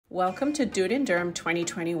Welcome to Do It in Durham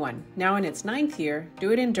 2021. Now in its 9th year,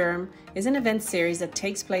 Do It in Durham is an event series that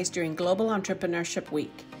takes place during Global Entrepreneurship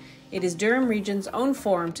Week. It is Durham Region's own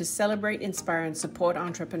forum to celebrate, inspire, and support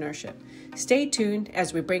entrepreneurship. Stay tuned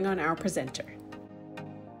as we bring on our presenter.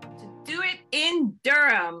 To Do It in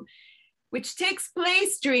Durham, which takes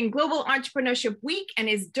place during Global Entrepreneurship Week and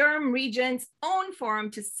is Durham Region's own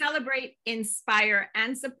forum to celebrate, inspire,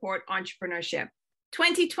 and support entrepreneurship.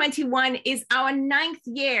 2021 is our 9th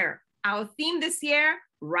year. Our theme this year,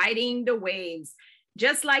 riding the waves.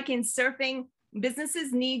 Just like in surfing,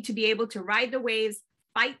 businesses need to be able to ride the waves,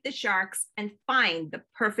 fight the sharks, and find the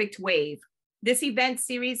perfect wave. This event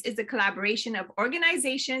series is a collaboration of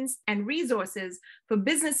organizations and resources for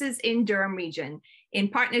businesses in Durham Region, in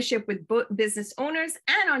partnership with business owners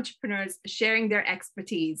and entrepreneurs sharing their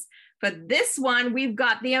expertise. For this one, we've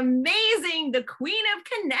got the amazing, the queen of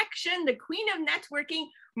connection, the queen of networking,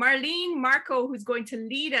 Marlene Marco, who's going to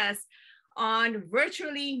lead us on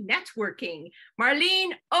virtually networking.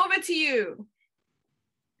 Marlene, over to you.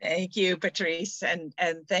 Thank you, Patrice, and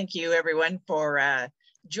thank you everyone for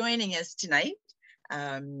joining us tonight.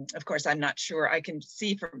 Of course, I'm not sure. I can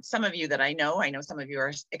see from some of you that I know some of you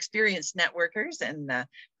are experienced networkers, and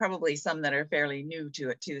probably some that are fairly new to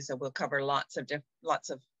it too. So we'll cover lots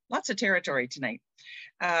of territory tonight.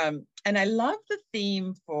 And I love the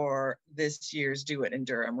theme for this year's Do It in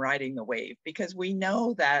Durham, riding the wave, because we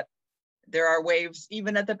know that there are waves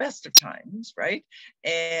even at the best of times, right?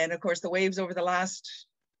 And of course, the waves over the last,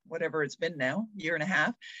 whatever it's been now, year and a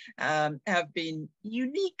half, have been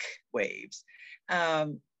unique waves.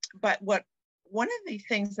 But one of the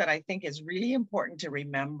things that I think is really important to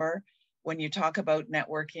remember when you talk about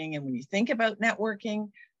networking and when you think about networking,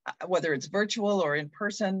 whether it's virtual or in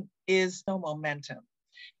person, is no momentum.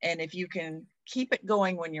 And if you can keep it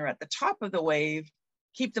going when you're at the top of the wave,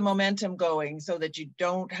 keep the momentum going so that you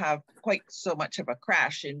don't have quite so much of a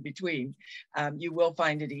crash in between, you will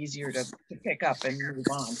find it easier to pick up and move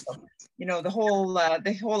on. So, you know, the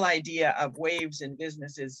whole idea of waves in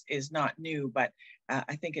business is not new, but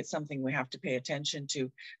I think it's something we have to pay attention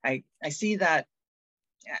to. I see that,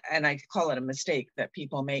 and I call it a mistake that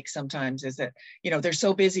people make sometimes, is that, you know, they're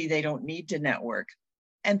so busy they don't need to network.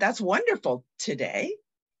 And that's wonderful today.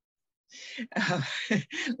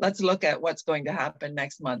 Let's look at what's going to happen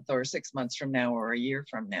next month or 6 months from now or a year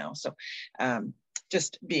from now. So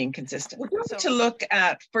just being consistent. We're going to look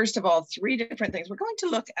at, first of all, 3 different things. We're going to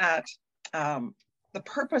look at the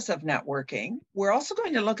purpose of networking. We're also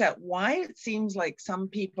going to look at why it seems like some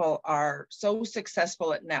people are so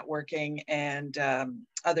successful at networking and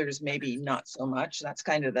others maybe not so much. That's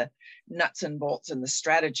kind of the nuts and bolts and the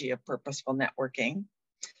strategy of purposeful networking.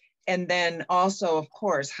 And then also, of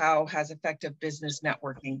course, how has effective business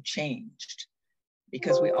networking changed?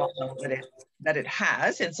 Because we all know that it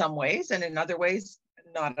has in some ways, and in other ways,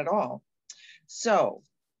 not at all. So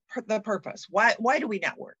the purpose, why do we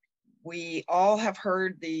network? We all have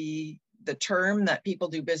heard the term that people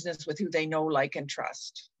do business with who they know, like, and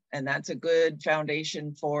trust. And that's a good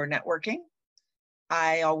foundation for networking.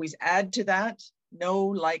 I always add to that, know,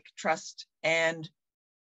 like, trust, and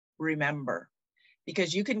remember.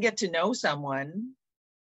 Because you can get to know someone,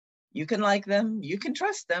 you can like them, you can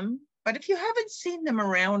trust them, but if you haven't seen them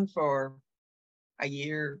around for a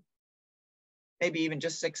year, maybe even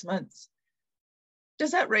just 6 months,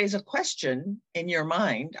 does that raise a question in your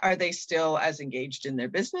mind? Are they still as engaged in their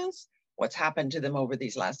business? What's happened to them over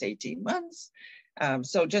these last 18 months?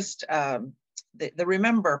 So just the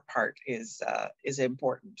remember part is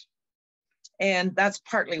important. And that's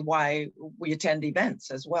partly why we attend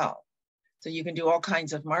events as well. So you can do all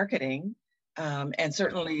kinds of marketing, and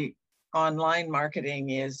certainly online marketing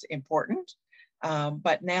is important.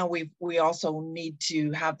 But now we also need to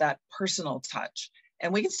have that personal touch,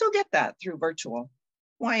 and we can still get that through virtual.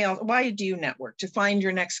 Why do you network? To find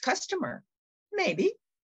your next customer? Maybe.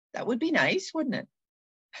 That would be nice, wouldn't it?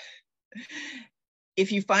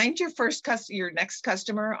 If you find your next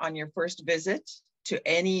customer on your first visit to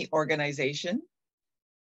any organization,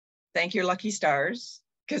 thank your lucky stars,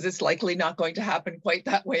 because it's likely not going to happen quite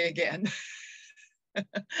that way again.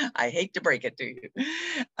 I hate to break it to you,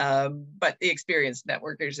 but the experienced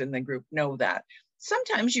networkers in the group know that.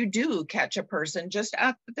 Sometimes you do catch a person just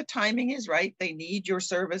at the timing is right. They need your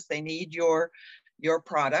service, they need your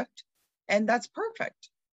product, and that's perfect.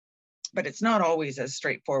 But it's not always as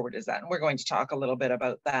straightforward as that. And we're going to talk a little bit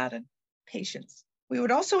about that and patience. We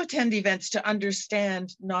would also attend events to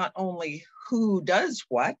understand not only who does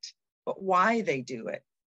what, but why they do it.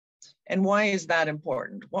 And why is that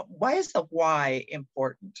important? Why is the why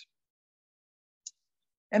important?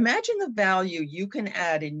 Imagine the value you can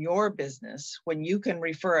add in your business when you can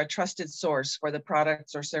refer a trusted source for the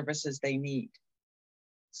products or services they need.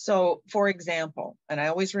 So, for example, and I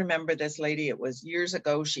always remember this lady, it was years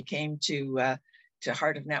ago, she came to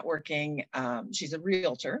Heart of Networking. She's a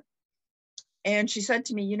realtor. And she said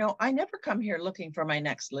to me, you know, I never come here looking for my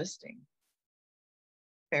next listing.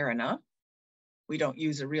 Fair enough. We don't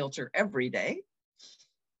use a realtor every day.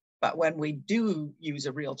 But when we do use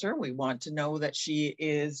a realtor, we want to know that she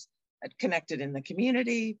is connected in the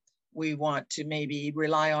community. We want to maybe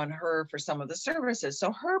rely on her for some of the services.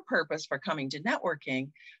 So her purpose for coming to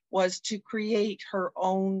networking was to create her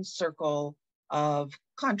own circle of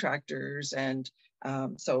contractors. And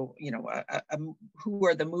so, you know, who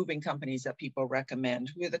are the moving companies that people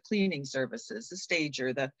recommend? Who are the cleaning services, the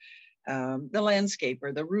stager, the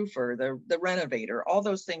landscaper, the roofer, the renovator? All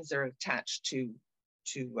those things are attached to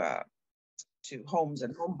homes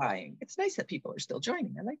and home buying. It's nice that people are still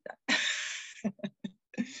joining. I like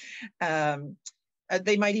that.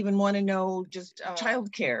 They might even want to know just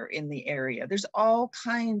childcare in the area. There's all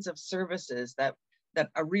kinds of services that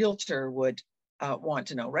a realtor would want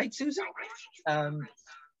to know, right, Susan? And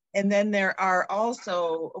then there are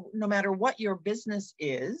also, no matter what your business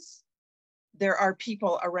is, there are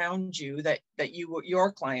people around you that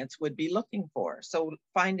your clients would be looking for. So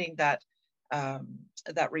finding that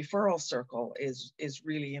that referral circle is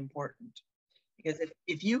really important, because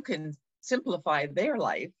if you can simplify their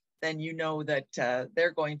life, then you know that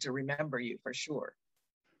they're going to remember you for sure.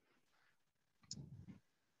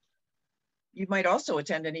 You might also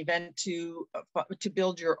attend an event to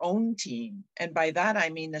build your own team. And by that, I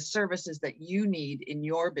mean the services that you need in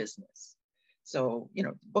your business. So, you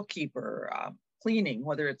know, bookkeeper, cleaning,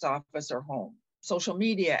 whether it's office or home, social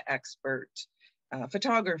media expert,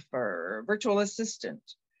 photographer, virtual assistant.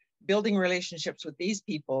 Building relationships with these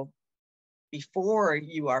people before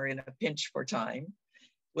you are in a pinch for time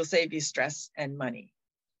will save you stress and money.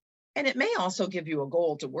 And it may also give you a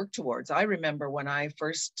goal to work towards. I remember when I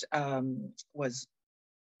first I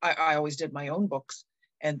always did my own books.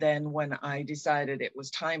 And then when I decided it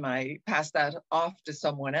was time I passed that off to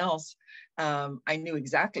someone else, I knew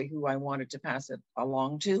exactly who I wanted to pass it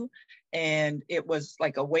along to. And it was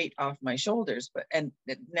like a weight off my shoulders, and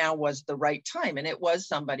it now was the right time. And it was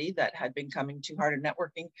somebody that had been coming to Heart of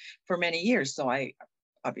Networking for many years. So I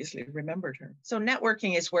obviously remembered her. So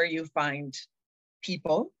networking is where you find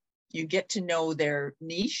people. You get to know their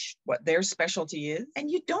niche, what their specialty is, and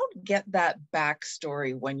you don't get that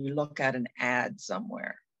backstory when you look at an ad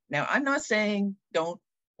somewhere. Now, I'm not saying don't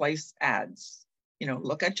place ads. You know,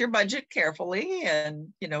 look at your budget carefully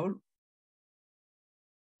and, you know,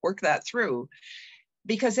 work that through,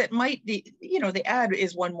 because it might be, you know, the ad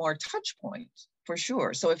is one more touch point for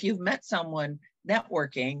sure. So if you've met someone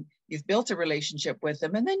networking, you've built a relationship with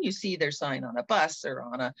them, and then you see their sign on a bus or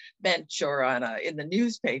on a bench or in the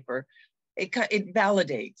newspaper, it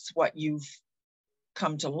validates what you've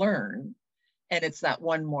come to learn. And it's that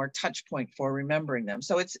one more touch point for remembering them.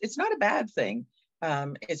 So it's not a bad thing.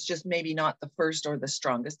 It's just maybe not the first or the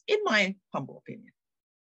strongest, in my humble opinion.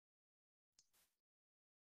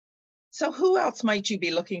 So who else might you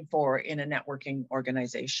be looking for in a networking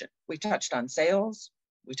organization? We touched on sales.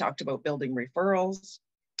 We talked about building referrals.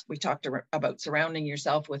 We talked about surrounding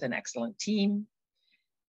yourself with an excellent team.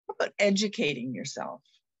 How about educating yourself?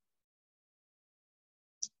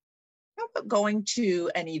 How about going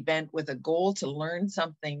to an event with a goal to learn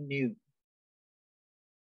something new?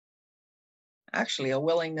 Actually, a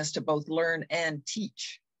willingness to both learn and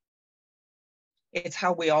teach. It's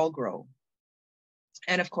how we all grow.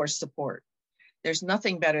 And of course, support. There's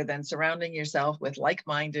nothing better than surrounding yourself with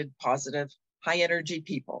like-minded, positive, high-energy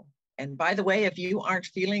people. And by the way, if you aren't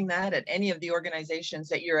feeling that at any of the organizations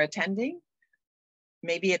that you're attending,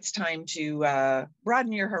 maybe it's time to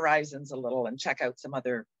broaden your horizons a little and check out some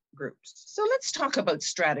other groups. So let's talk about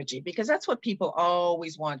strategy, because that's what people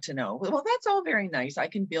always want to know. Well, that's all very nice. I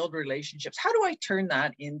can build relationships. How do I turn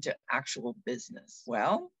that into actual business?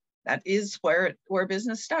 Well, that is where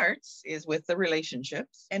business starts, is with the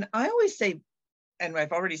relationships. And I always say, and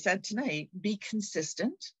I've already said tonight, be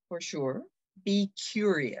consistent for sure. Be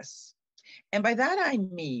curious. And by that, I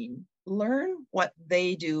mean, learn what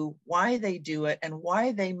they do, why they do it, and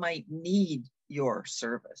why they might need your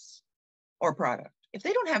service or product. If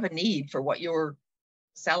they don't have a need for what you're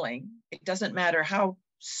selling, it doesn't matter how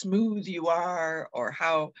smooth you are or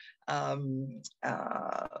how,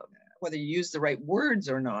 whether you use the right words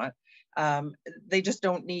or not, they just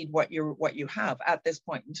don't need what you have at this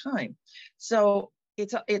point in time. So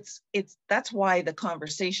that's why the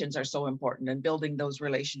conversations are so important, and building those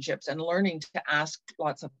relationships and learning to ask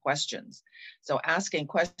lots of questions. So asking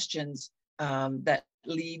questions that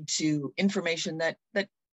lead to information that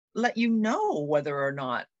let you know whether or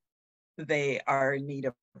not they are in need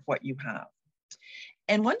of what you have.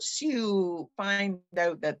 And once you find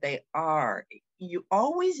out that they are, you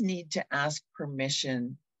always need to ask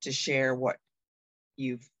permission to share what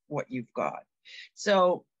you've got.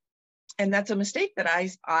 So, and that's a mistake that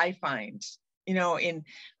I find, you know,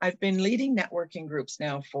 I've been leading networking groups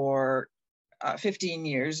now for 15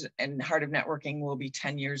 years, and Heart of Networking will be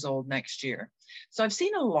 10 years old next year. So I've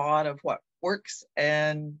seen a lot of what works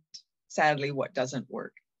and sadly what doesn't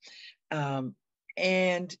work.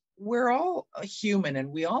 And we're all human, and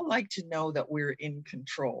we all like to know that we're in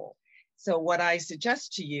control. So what I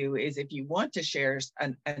suggest to you is, if you want to share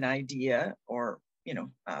an idea or, you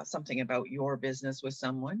know, something about your business with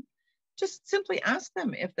someone, just simply ask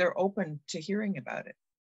them if they're open to hearing about it.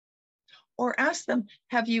 Or ask them,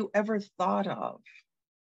 have you ever thought of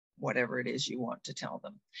whatever it is you want to tell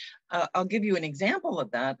them? I'll give you an example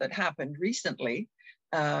of that happened recently.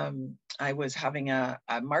 I was having a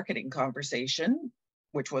marketing conversation,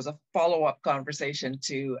 which was a follow-up conversation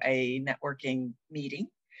to a networking meeting.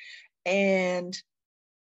 And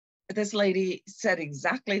this lady said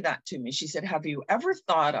exactly that to me. She said, have you ever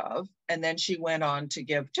thought of, and then she went on to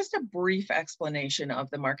give just a brief explanation of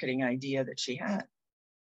the marketing idea that she had.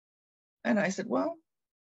 And I said, well,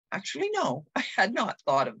 actually, no, I had not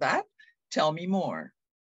thought of that. Tell me more.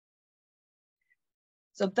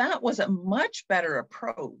 So that was a much better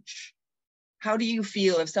approach. How do you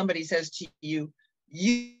feel if somebody says to you,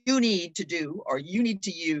 you need to do, or you need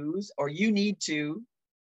to use, or you need to?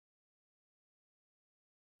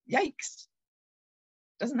 Yikes.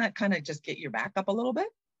 Doesn't that kind of just get your back up a little bit?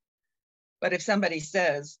 But if somebody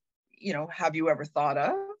says, you know, have you ever thought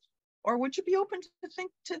of, or would you be open to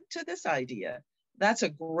think to this idea? That's a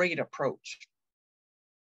great approach.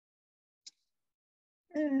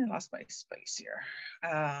 I lost my space here.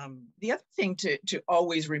 The other thing to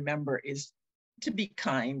always remember is to be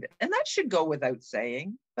kind, and that should go without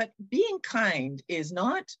saying, but being kind is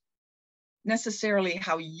not necessarily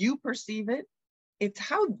how you perceive it. It's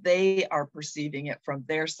how they are perceiving it from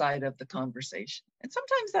their side of the conversation. And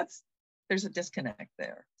sometimes there's a disconnect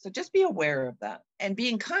there. So just be aware of that. And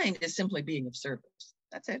being kind is simply being of service.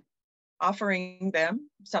 That's it. Offering them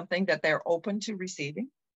something that they're open to receiving.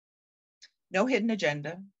 No hidden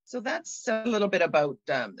agenda. So that's a little bit about,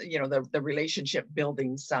 you know, the relationship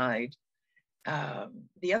building side.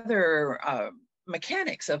 The other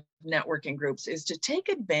mechanics of networking groups is to take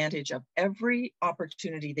advantage of every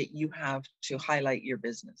opportunity that you have to highlight your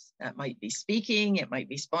business. That might be speaking, it might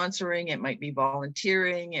be sponsoring, it might be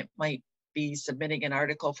volunteering, it might be submitting an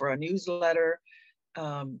article for a newsletter.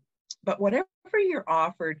 But whatever you're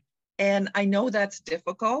offered, and I know that's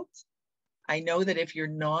difficult. I know that if you're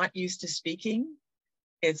not used to speaking,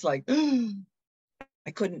 it's like,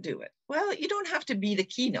 I couldn't do it. Well, you don't have to be the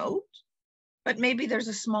keynote, but maybe there's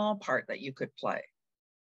a small part that you could play.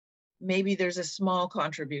 Maybe there's a small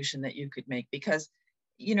contribution that you could make, because,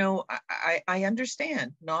 you know, I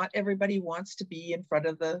understand not everybody wants to be in front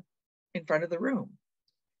of the room,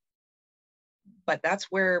 but that's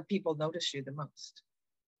where people notice you the most.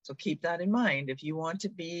 So keep that in mind. If you want to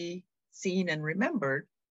be seen and remembered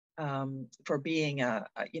for being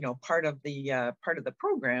you know, part of the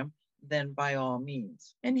program, then by all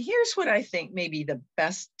means. And here's what I think maybe the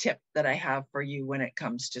best tip that I have for you when it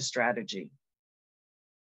comes to strategy.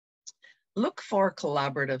 Look for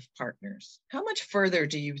collaborative partners. How much further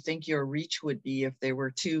do you think your reach would be if there were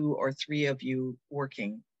 2 or 3 of you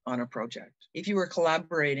working on a project? If you were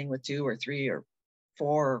collaborating with 2 or 3 or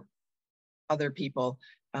 4 other people,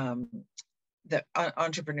 that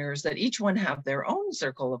entrepreneurs, that each one have their own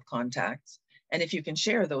circle of contacts. And if you can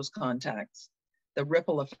share those contacts, the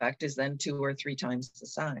ripple effect is then 2 or 3 times the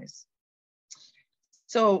size.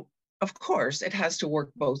 So of course, it has to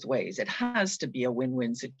work both ways. It has to be a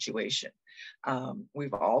win-win situation.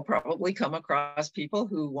 We've all probably come across people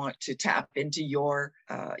who want to tap into your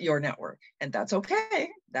network, and that's okay.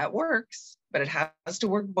 That works, but it has to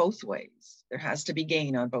work both ways. There has to be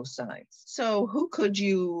gain on both sides. So who could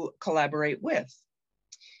you collaborate with?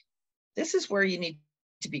 This is where you need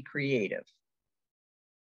to be creative.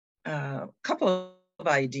 A couple of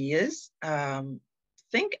ideas.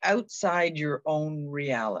 Think outside your own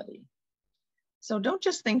reality. So don't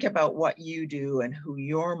just think about what you do and who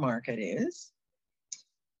your market is.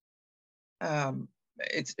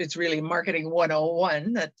 It's really marketing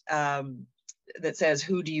 101 that says,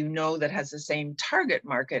 who do you know that has the same target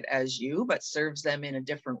market as you, but serves them in a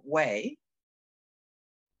different way?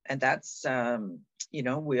 And that's, you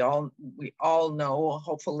know, we all know,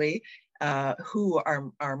 hopefully, who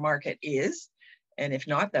our market is. And if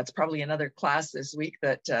not, that's probably another class this week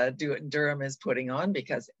that Do It in Durham is putting on,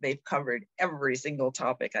 because they've covered every single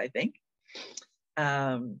topic, I think.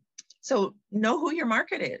 So know who your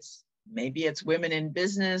market is. Maybe it's women in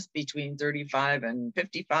business between 35 and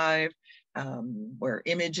 55, where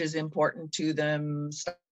image is important to them,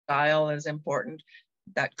 style is important.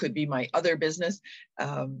 That could be my other business.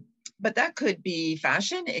 But that could be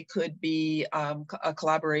fashion. It could be a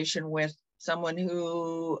collaboration with someone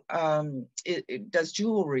who it does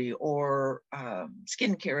jewelry or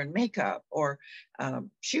skincare and makeup or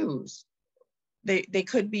shoes. They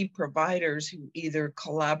could be providers who either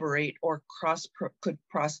collaborate or could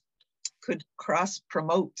cross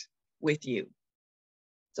promote with you.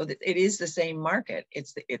 So that it is the same market.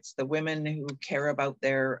 It's the women who care about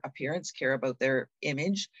their appearance, care about their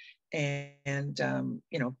image, and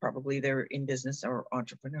you know, probably they're in business or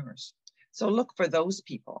entrepreneurs. So look for those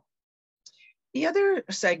people. The other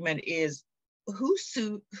segment is who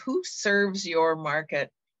serves your market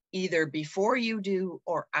either before you do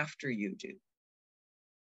or after you do.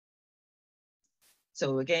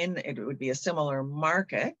 So again, it would be a similar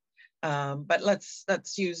market, but let's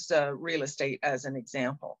use real estate as an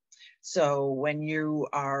example. So when you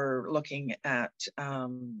are looking at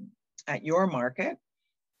your market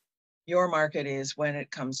is when it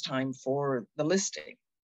comes time for the listing.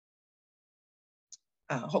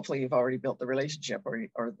 Hopefully you've already built the relationship, or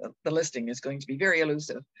the listing is going to be very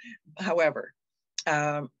elusive. However,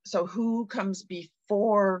 so who comes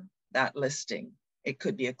before that listing? It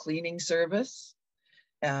could be a cleaning service.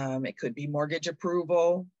 It could be mortgage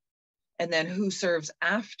approval. And then who serves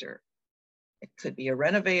after? It could be a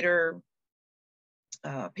renovator,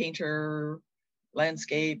 painter,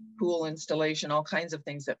 landscape, pool installation, all kinds of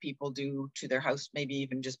things that people do to their house, maybe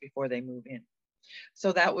even just before they move in.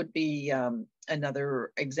 So that would be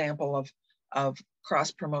another example of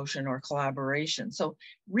cross-promotion or collaboration. So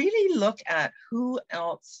really look at who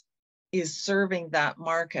else is serving that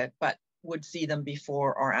market, but would see them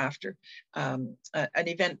before or after. An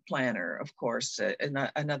event planner, of course,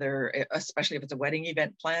 another, especially if it's a wedding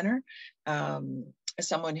event planner,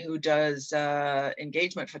 someone who does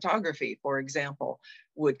engagement photography, for example,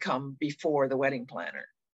 would come before the wedding planner.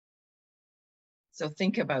 So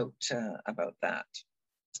think about that.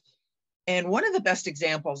 And one of the best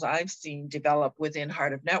examples I've seen develop within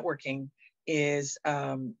Heart of Networking is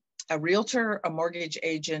a realtor, a mortgage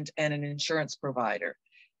agent, and an insurance provider.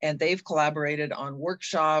 And they've collaborated on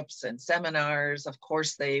workshops and seminars. Of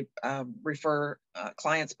course, they refer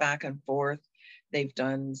clients back and forth. They've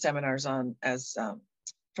done seminars on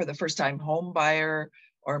for the first-time home buyer,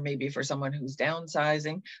 or maybe for someone who's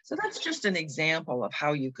downsizing. So that's just an example of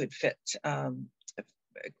how you could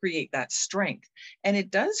create that strength. And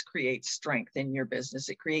it does create strength in your business.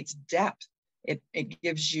 It creates depth. It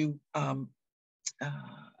gives you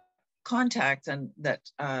contacts and that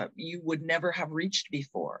you would never have reached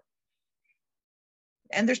before.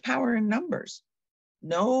 And there's power in numbers.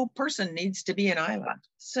 No person needs to be an island.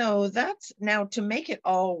 So that's now to make it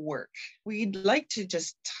all work. We'd like to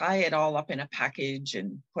just tie it all up in a package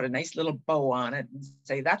and put a nice little bow on it and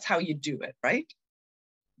say, that's how you do it, right?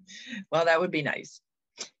 Well, that would be nice.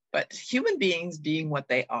 But human beings being what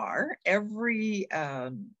they are, every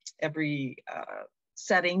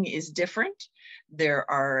setting is different. There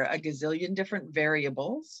are a gazillion different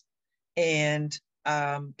variables, and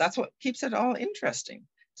that's what keeps it all interesting.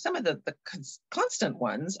 Some of the constant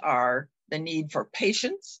ones are the need for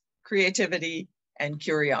patience, creativity, and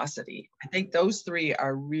curiosity. I think those three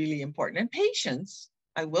are really important. And patience,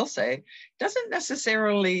 I will say, doesn't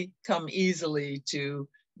necessarily come easily to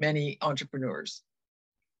many entrepreneurs.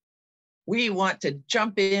 We want to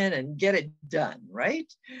jump in and get it done,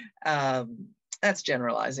 right? That's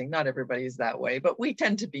generalizing. Not everybody is that way, but we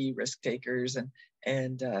tend to be risk takers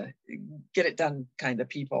and get it done kind of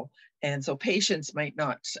people. And so patience might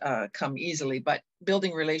not come easily, but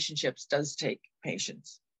building relationships does take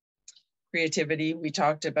patience. Creativity, we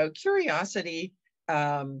talked about. Curiosity,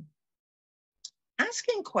 asking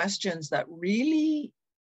questions that really,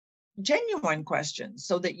 genuine questions,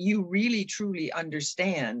 so that you really truly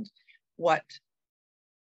understand what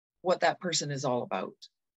that person is all about.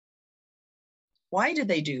 Why do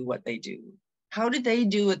they do what they do? How did they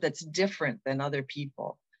do it that's different than other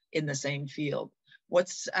people in the same field? What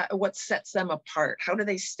sets them apart? How do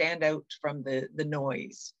they stand out from the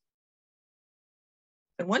noise?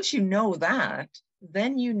 And once you know that,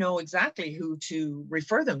 then you know exactly who to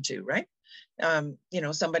refer them to, right? You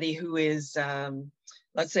know, somebody who is,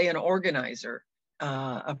 let's say, an organizer.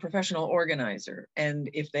 a professional organizer, and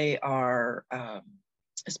if they are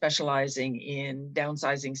specializing in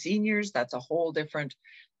downsizing seniors, that's a whole different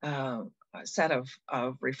set of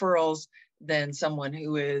referrals than someone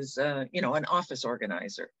who is, you know, an office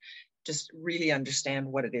organizer. Just really understand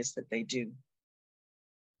what it is that they do.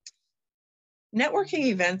 Networking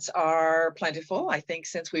events are plentiful. I think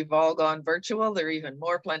since we've all gone virtual, they're even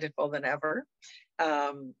more plentiful than ever.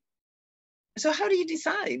 So how do you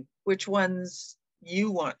decide which ones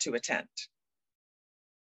you want to attend?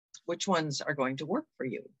 Which ones are going to work for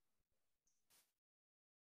you?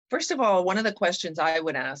 First of all, one of the questions I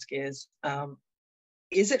would ask is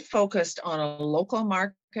it focused on a local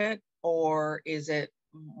market or is it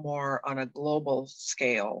more on a global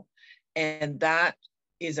scale? And that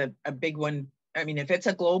is a big one. I mean, if it's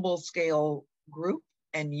a global scale group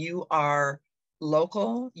and you are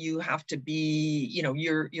local, you have to be, you know,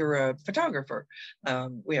 you're a photographer.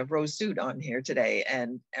 We have Rose Sood on here today,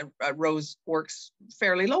 and Rose works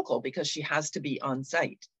fairly local because she has to be on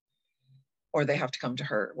site, or they have to come to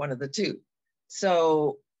her, one of the two.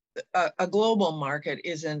 So a global market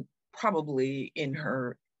isn't probably in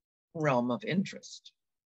her realm of interest.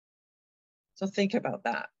 So think about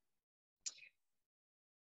that.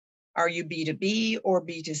 Are you B2B or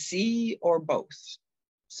B2C or both?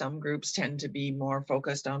 Some groups tend to be more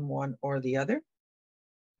focused on one or the other.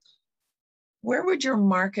 Where would your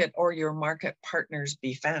market or your market partners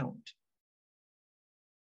be found?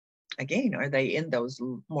 Again, are they in those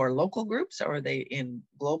more local groups, or are they in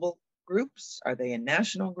global groups? Are they in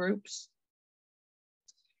national groups?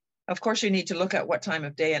 Of course, you need to look at what time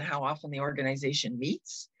of day and how often the organization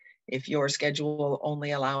meets. If your schedule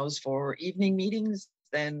only allows for evening meetings,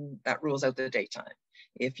 then that rules out the daytime.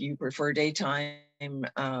 If you prefer daytime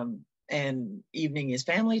and evening is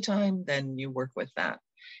family time, then you work with that.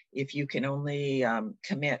 If you can only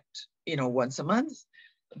commit, you know, once a month,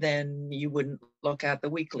 then you wouldn't look at the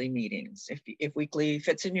weekly meetings. If weekly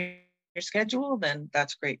fits in your schedule, then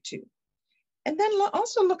that's great too. And then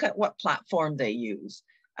also look at what platform they use.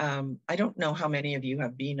 I don't know how many of you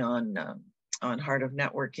have been on Heart of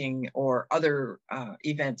Networking or other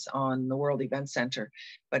events on the World Event Center,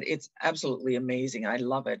 but it's absolutely amazing. I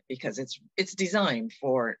love it because it's designed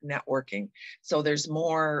for networking. So there's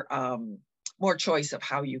more choice of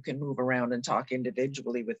how you can move around and talk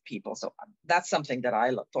individually with people. So that's something that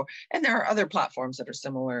I look for. And there are other platforms that are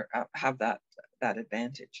similar, have that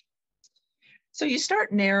advantage. So you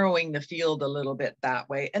start narrowing the field a little bit that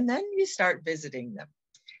way, and then you start visiting them.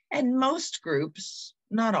 And most groups,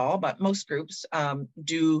 not all, but most groups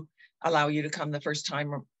do allow you to come the first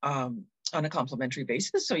time on a complimentary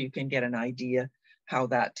basis, so you can get an idea how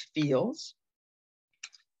that feels.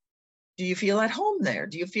 Do you feel at home there?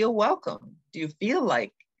 Do you feel welcome? Do you feel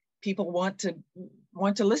like people want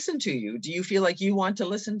to listen to you? Do you feel like you want to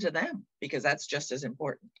listen to them? Because that's just as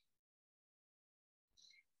important.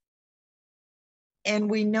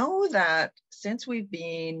 And we know that since we've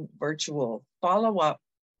been virtual,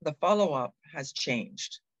 the follow-up has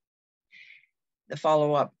changed.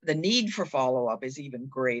 The need for follow-up is even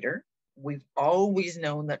greater. We've always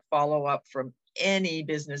known that follow-up from any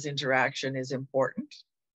business interaction is important.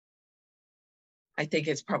 I think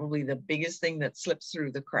it's probably the biggest thing that slips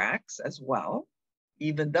through the cracks as well,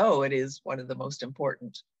 even though it is one of the most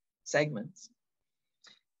important segments.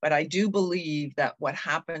 But I do believe that what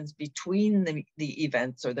happens between the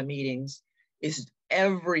events or the meetings is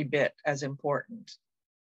every bit as important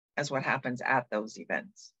as what happens at those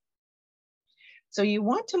events. So you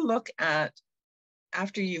want to look at,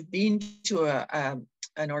 after you've been to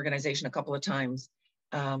an organization a couple of times,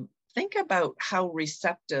 think about how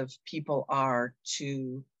receptive people are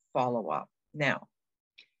to follow up. Now,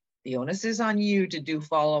 the onus is on you to do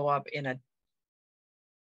follow up in an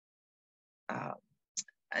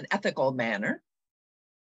ethical manner.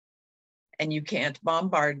 And you can't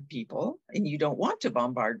bombard people, and you don't want to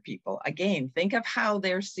bombard people. Again, think of how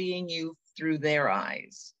they're seeing you through their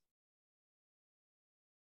eyes.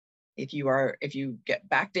 If you get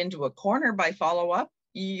backed into a corner by follow-up,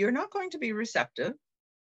 you're not going to be receptive.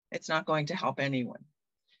 It's not going to help anyone.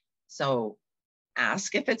 So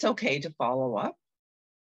ask if it's okay to follow up.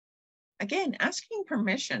 Again, asking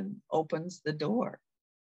permission opens the door.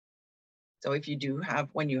 So if you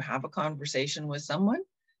when you have a conversation with someone,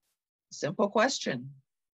 simple question.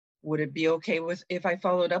 Would it be okay if I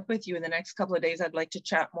followed up with you in the next couple of days? I'd like to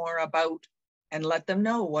chat more about, and let them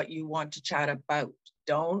know what you want to chat about.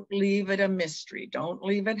 Don't leave it a mystery. Don't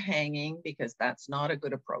leave it hanging, because that's not a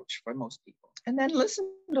good approach for most people. And then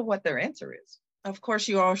listen to what their answer is. Of course,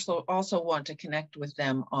 you also want to connect with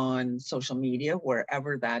them on social media,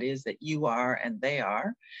 wherever that is that you are and they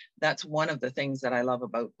are. That's one of the things that I love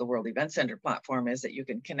about the World Event Center platform, is that you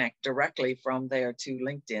can connect directly from there to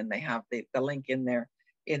LinkedIn. They have the link in their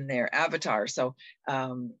avatar. So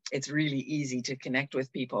it's really easy to connect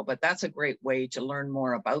with people, but that's a great way to learn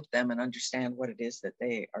more about them and understand what it is that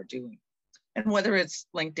they are doing. And whether it's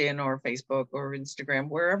LinkedIn or Facebook or Instagram,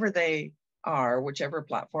 wherever they are, whichever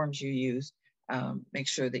platforms you use, make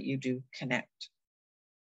sure that you do connect.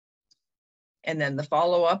 And then the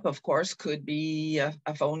follow-up, of course, could be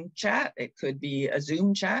a phone chat. It could be a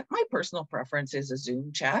Zoom chat. My personal preference is a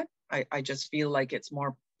Zoom chat. I just feel like it's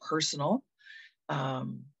more personal.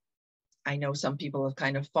 I know some people have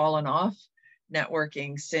kind of fallen off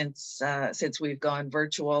networking since we've gone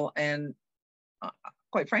virtual, and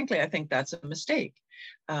quite frankly, I think that's a mistake.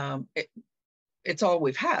 It's all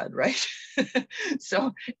we've had, right?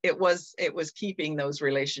 So it was keeping those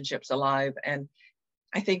relationships alive. And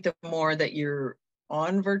I think the more that you're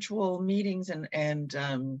on virtual meetings and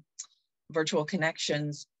virtual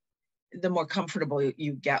connections, the more comfortable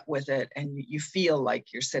you get with it, and you feel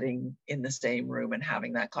like you're sitting in the same room and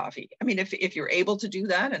having that coffee. I mean, if you're able to do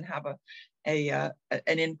that and have an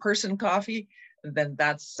in-person coffee, then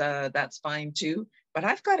that's fine too. But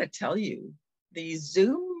I've got to tell you, these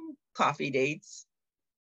Zoom coffee dates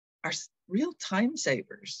are real time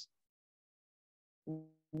savers.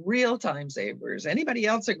 Real time savers. Anybody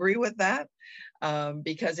else agree with that?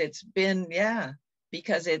 Because it's been, yeah,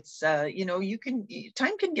 because it's,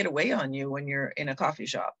 time can get away on you when you're in a coffee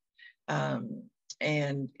shop.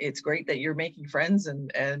 And it's great that you're making friends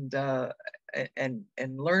and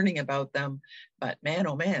learning about them. But man,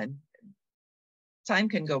 oh man, time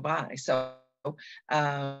can go by. So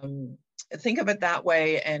think of it that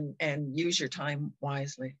way and use your time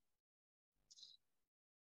wisely.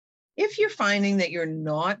 If you're finding that you're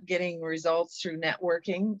not getting results through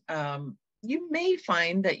networking, you may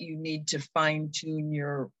find that you need to fine-tune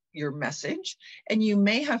your message. And you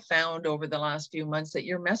may have found over the last few months that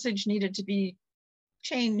your message needed to be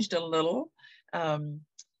changed a little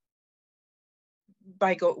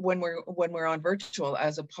when we're on virtual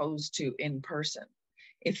as opposed to in person.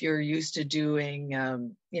 If you're used to doing, a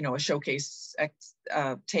showcase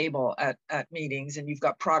table at meetings and you've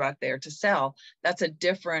got product there to sell, that's a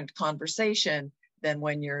different conversation than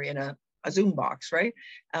when you're in a Zoom box, right?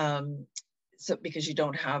 So because you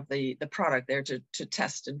don't have the product there to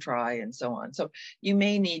test and try and so on. So you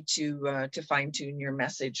may need to fine tune your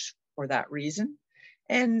message for that reason,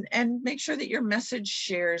 and make sure that your message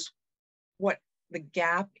shares what the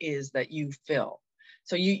gap is that you fill.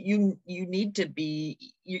 So you need to be,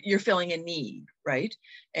 you're filling a need, right?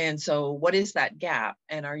 And so what is that gap?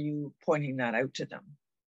 And are you pointing that out to them?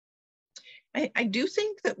 I do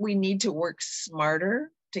think that we need to work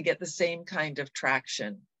smarter to get the same kind of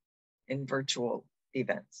traction in virtual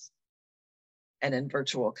events and in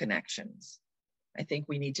virtual connections. I think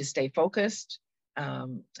we need to stay focused.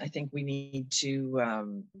 I think we need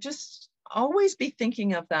to just always be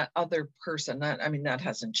thinking of that other person. That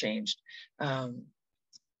hasn't changed.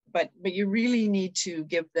 But you really need to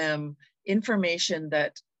give them information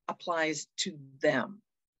that applies to them.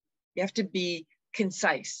 You have to be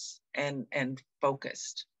concise and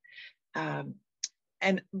focused.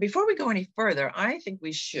 And before we go any further, I think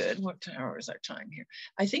we should, what hour is our time here?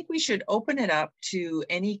 I think we should open it up to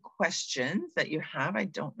any questions that you have. I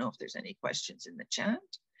don't know if there's any questions in the chat.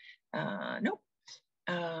 Nope.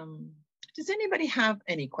 Does anybody have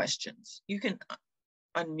any questions? You can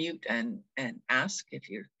unmute and ask if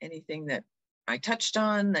you're anything that I touched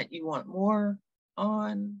on that you want more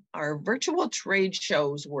on. Are virtual trade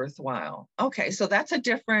shows worthwhile? Okay, so that's a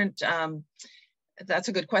different, that's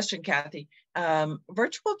a good question, Kathy.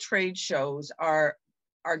 Virtual trade shows are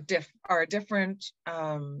different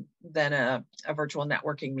than a virtual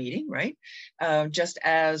networking meeting, right? Just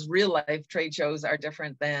as real life trade shows are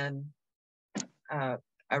different than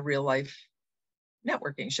a real life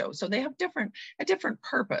networking show. So they have a different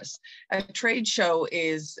purpose. A trade show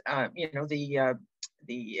is,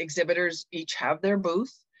 the exhibitors each have their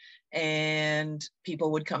booth, and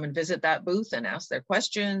people would come and visit that booth and ask their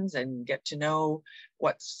questions and get to know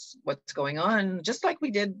what's going on, just like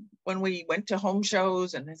we did when we went to home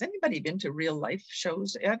shows. And has anybody been to real life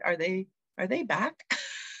shows yet? Are they back?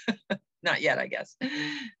 Not yet, I guess. A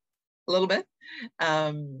little bit.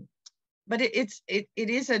 But it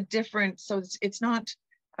is a different, so it's not,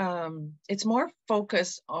 it's more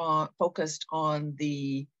focused on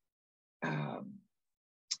the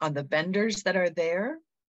vendors that are there,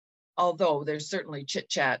 although there's certainly chit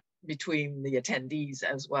chat between the attendees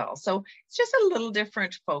as well. So it's just a little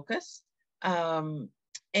different focus.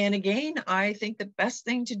 And again, I think the best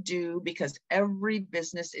thing to do, because every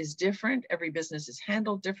business is different, every business is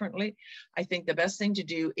handled differently, I think the best thing to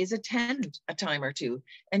do is attend a time or two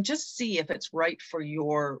and just see if it's right for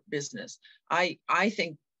your business. I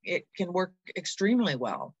think it can work extremely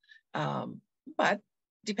well, but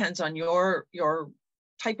depends on your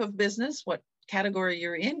type of business, what category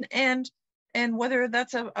you're in, and whether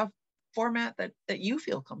that's a format that you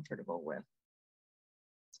feel comfortable with.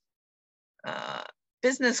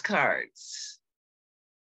 Business cards.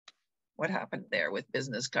 What happened there with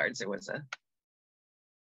business cards? There was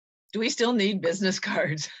do we still need business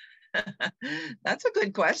cards? That's a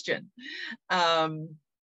good question.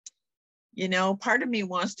 You know, part of me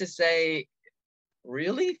wants to say,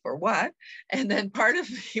 really, for what? And then part of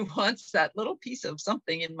me wants that little piece of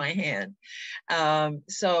something in my hand.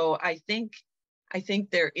 So I think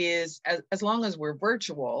there is, as long as we're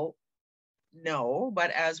virtual, no,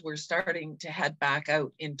 but as we're starting to head back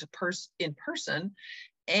out into in person.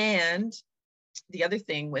 And the other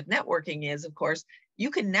thing with networking is, of course,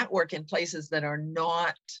 you can network in places that are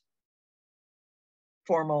not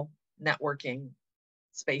formal networking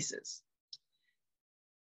spaces.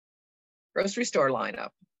 Grocery store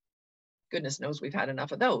lineup. Goodness knows we've had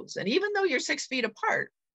enough of those. And even though you're 6 feet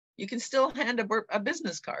apart, you can still hand a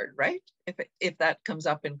business card, right? If that comes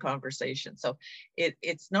up in conversation. So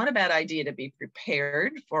it's not a bad idea to be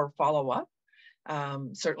prepared for follow-up.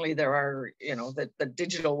 Certainly there are, you know, the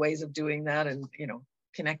digital ways of doing that, and, you know,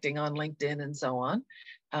 connecting on LinkedIn and so on.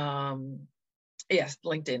 Yes,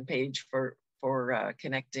 LinkedIn page for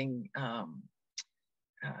connecting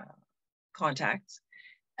contacts.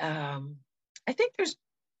 I think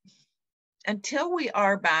until we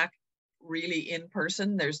are back really in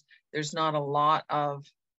person, there's not a lot of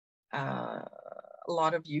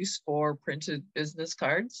use for printed business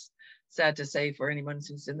cards. Sad to say for anyone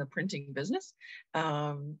who's in the printing business,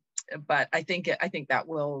 but I think that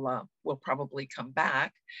will probably come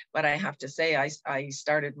back. But I have to say, I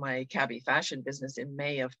started my cabbie fashion business in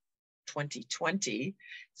May of 2020,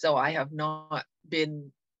 so I have not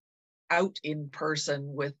been out in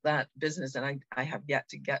person with that business, and I have yet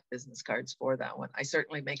to get business cards for that one. I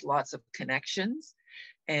certainly make lots of connections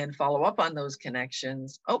and follow up on those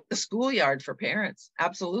connections. Oh, the schoolyard for parents.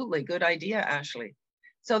 Absolutely. Good idea, Ashley.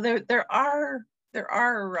 So there are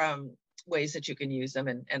ways that you can use them.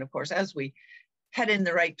 And of course, as we head in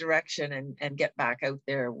the right direction and get back out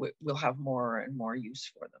there, we'll have more and more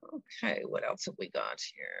use for them. Okay, what else have we got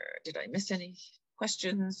here? Did I miss any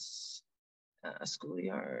questions?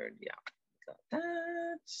 Schoolyard, yeah, got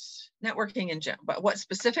that. Networking in general, but what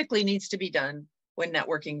specifically needs to be done when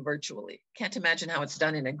networking virtually? Can't imagine how it's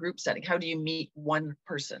done in a group setting. How do you meet one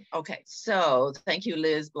person? Okay, so thank you,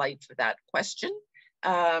 Liz Blight, for that question.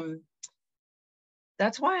 That's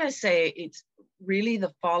why I say it's really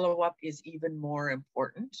the follow-up is even more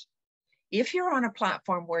important. If you're on a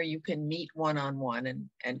platform where you can meet one-on-one,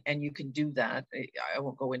 and you can do that, I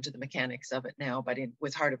won't go into the mechanics of it now, but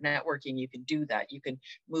with Heart of Networking, you can do that. You can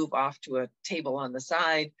move off to a table on the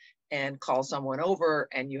side and call someone over,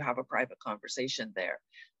 and you have a private conversation there.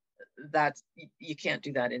 You can't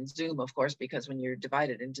do that in Zoom, of course, because when you're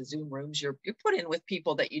divided into Zoom rooms, you're put in with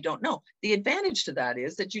people that you don't know. The advantage to that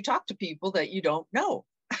is that you talk to people that you don't know.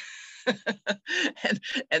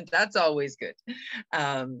 and that's always good.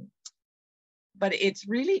 But it's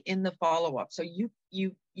really in the follow-up. So you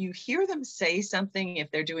hear them say something, if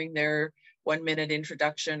they're doing their 1-minute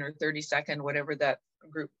introduction or 30-second, whatever that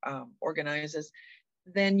group organizes,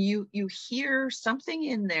 then you hear something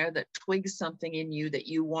in there that twigs something in you that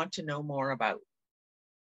you want to know more about.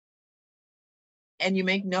 And you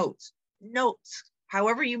make notes,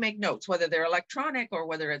 however you make notes, whether they're electronic or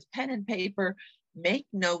whether it's pen and paper, make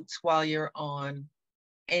notes while you're on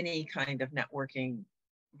any kind of networking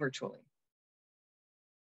virtually.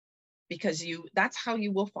 Because that's how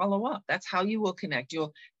you will follow up. That's how you will connect.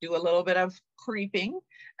 You'll do a little bit of creeping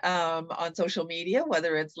on social media,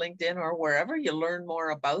 whether it's LinkedIn or wherever. You learn more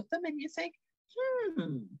about them and you think,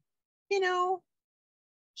 you know,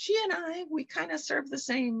 she and I, we kind of serve the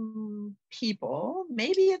same people.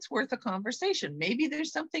 Maybe it's worth a conversation. Maybe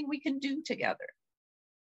there's something we can do together.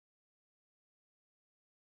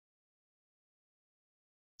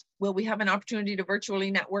 Will we have an opportunity to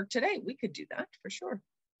virtually network today? We could do that for sure.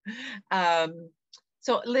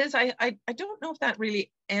 So Liz, I don't know if that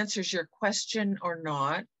really answers your question or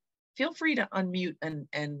not. Feel free to unmute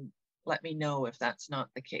and let me know if that's not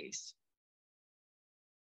the case.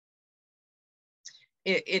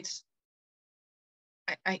 I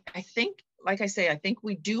think, like I say, I think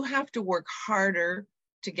we do have to work harder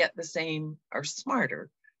to get the same, or smarter,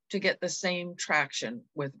 to get the same traction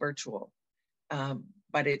with virtual.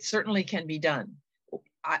 but it certainly can be done.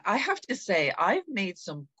 I have to say, I've made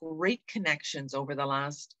some great connections over the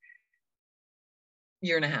last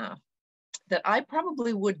year and a half that I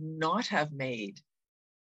probably would not have made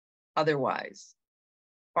otherwise.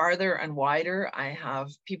 Farther and wider, I have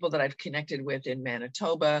people that I've connected with in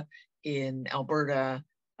Manitoba, in Alberta,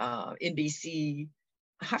 in BC.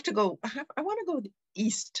 I want to go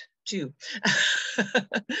east too.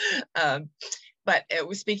 But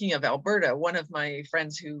speaking of Alberta, one of my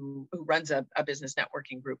friends who runs a business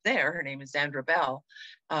networking group there, her name is Sandra Bell,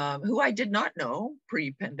 who I did not know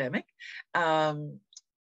pre-pandemic.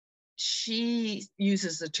 She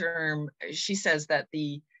uses the term, she says that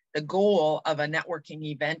the goal of a networking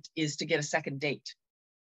event is to get a second date.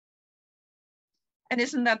 And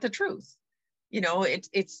isn't that the truth? You know,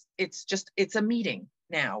 it's a meeting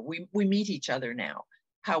now. We meet each other now.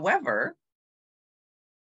 However,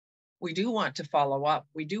 we do want to follow up.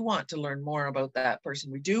 We do want to learn more about that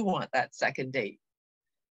person. We do want that second date.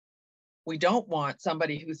 We don't want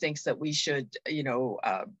somebody who thinks that we should,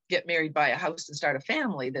 get married, buy a house, and start a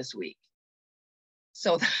family this week.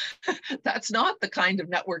 So that's not the kind of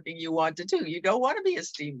networking you want to do. You don't want to be a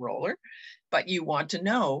steamroller, but you want to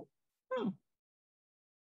know,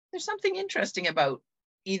 there's something interesting about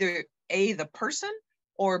either A, the person,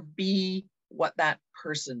 or B, what that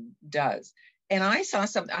person does. And I saw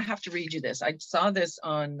something, I have to read you this. I saw this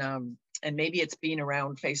on, and maybe it's been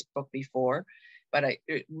around Facebook before, but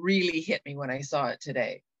it really hit me when I saw it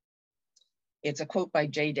today. It's a quote by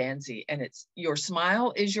Jay Danzy, and it's, "Your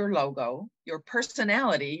smile is your logo. Your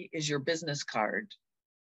personality is your business card.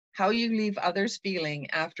 How you leave others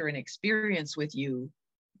feeling after an experience with you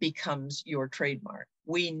becomes your trademark."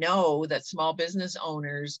 We know that small business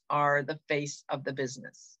owners are the face of the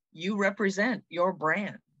business. You represent your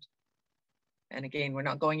brand. And again, we're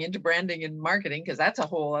not going into branding and marketing because that's a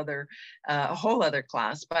whole other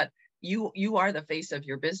class, but you are the face of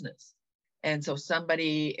your business. And so if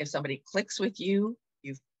somebody clicks with you,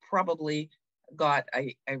 you've probably got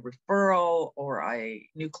a referral or a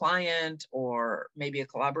new client or maybe a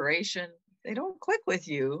collaboration. If they don't click with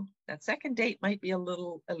you, that second date might be a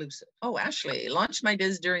little elusive. Oh, Ashley, launched my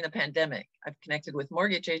biz during the pandemic. I've connected with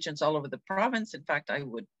mortgage agents all over the province. In fact, I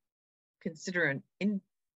would consider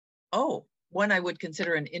one I would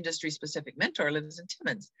consider an industry-specific mentor lives in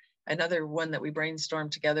Timmins. Another one that we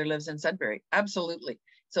brainstormed together lives in Sudbury. Absolutely.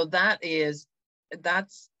 So that's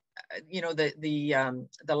the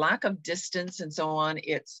lack of distance and so on.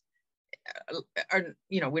 It's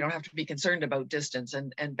we don't have to be concerned about distance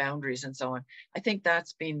and boundaries and so on. I think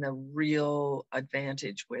that's been the real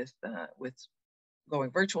advantage with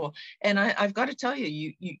going virtual. And I've got to tell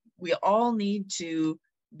you, we all need to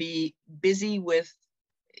be busy with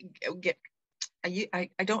I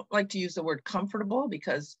don't like to use the word comfortable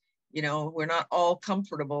because, we're not all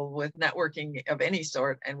comfortable with networking of any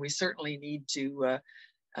sort. And we certainly need to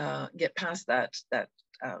get past that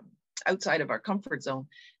outside of our comfort zone.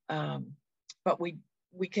 But we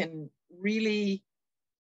can really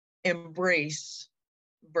embrace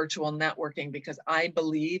virtual networking because I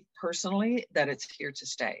believe personally that it's here to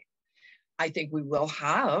stay. I think we will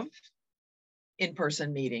have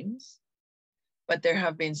in-person meetings, but there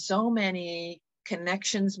have been so many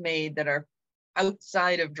connections made that are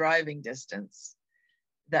outside of driving distance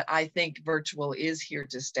that I think virtual is here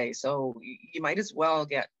to stay. So you might as well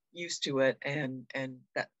get used to it, and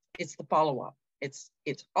that it's the follow-up. It's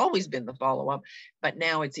always been the follow-up, but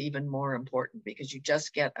now it's even more important because you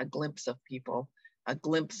just get a glimpse of people, a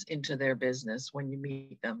glimpse into their business when you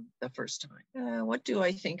meet them the first time. What do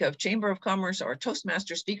I think of Chamber of Commerce or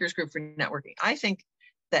Toastmaster Speakers Group for networking? I think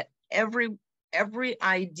that every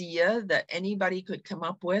idea that anybody could come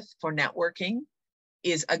up with for networking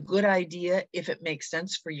is a good idea if it makes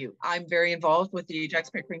sense for you. I'm very involved with the Ajax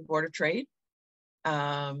Pickering Board of Trade.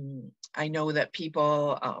 I know that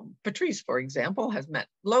people, Patrice, for example, has met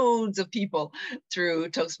loads of people through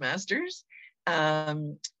Toastmasters.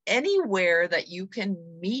 Anywhere that you can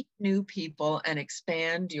meet new people and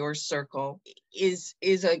expand your circle is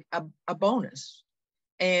a bonus.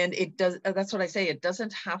 And it does, that's what I say, it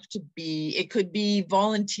doesn't have to be, it could be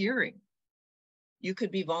volunteering. You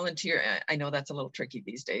could be volunteering. I know that's a little tricky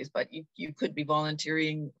these days, but you could be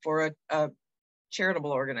volunteering for a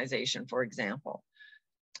charitable organization, for example.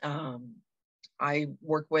 I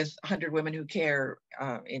work with 100 Women Who Care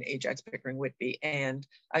in Ajax Pickering Whitby, and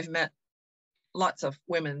I've met lots of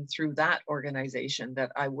women through that organization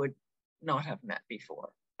that I would not have met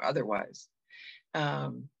before otherwise.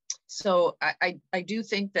 So I do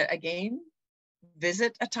think that, again,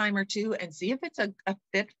 visit a time or two and see if it's a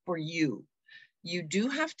fit for you. You do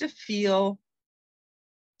have to feel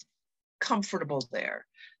comfortable there.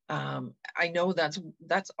 I know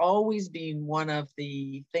that's always been one of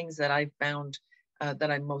the things that I've found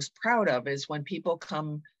that I'm most proud of, is when people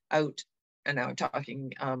come out, and now I'm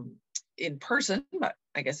talking in person, but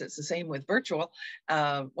I guess it's the same with virtual,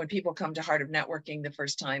 when people come to Heart of Networking the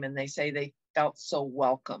first time and they say they felt so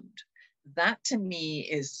welcomed. That to me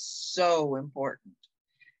is so important.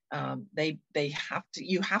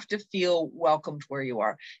 You have to feel welcomed where you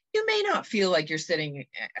are. You may not feel like you're sitting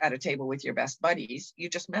at a table with your best buddies, you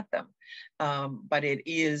just met them. But it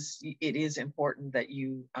is important that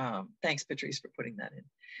you, thanks Patrice for putting that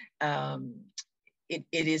in.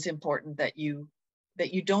 It is important that you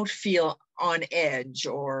don't feel on edge,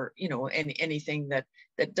 or, you know, anything that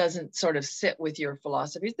doesn't sort of sit with your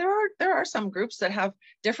philosophies. There are some groups that have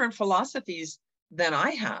different philosophies than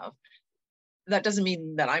I have. That doesn't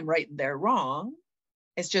mean that I'm right and they're wrong.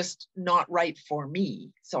 It's just not right for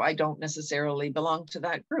me. So I don't necessarily belong to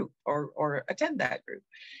that group or attend that group.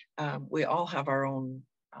 We all have our own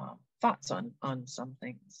thoughts on some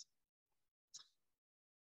things.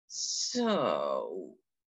 So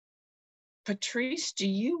Patrice, do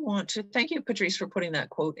you want to, thank you, Patrice, for putting that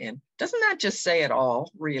quote in. Doesn't that just say it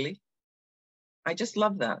all, really? I just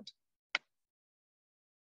love that.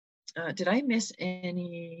 Did I miss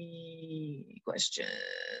any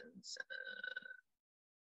questions?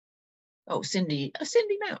 Oh, Cindy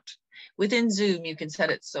Mount. Within Zoom, you can set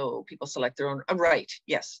it so people select their own. Right,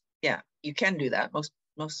 yes, yeah, you can do that.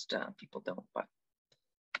 Most people don't, but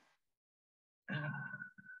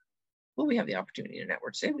well, we have the opportunity to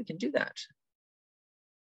network today. We can do that.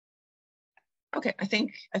 Okay, I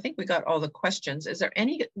think we got all the questions. Is there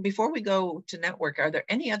any, before we go to network, are there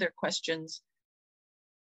any other questions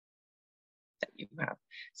that you have?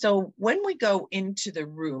 So when we go into the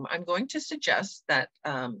room, I'm going to suggest that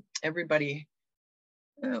everybody,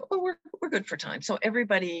 well, we're good for time. So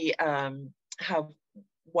everybody have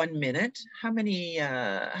 1 minute. How many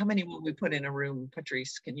will we put in a room?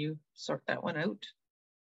 Patrice, can you sort that one out?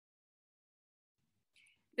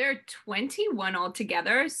 There are 21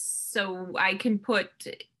 altogether, so I can put,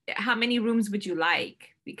 how many rooms would you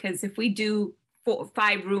like? Because if we do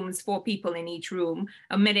 5 rooms, 4 people in each room,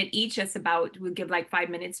 a minute each, that's about, we'll give like 5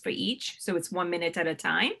 minutes for each. So it's 1 minute at a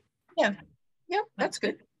time. Yeah, that's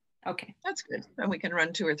good. Okay. That's good. And we can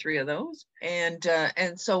run 2 or 3 of those. And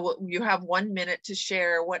so you have 1 minute to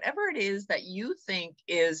share whatever it is that you think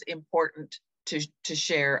is important to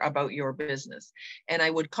share about your business. And I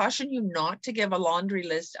would caution you not to give a laundry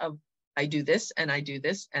list of, I do this, and I do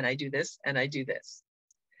this, and I do this, and I do this.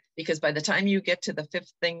 Because by the time you get to the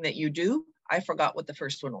 5th thing that you do, I forgot what the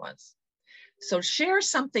first one was. So share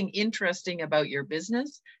something interesting about your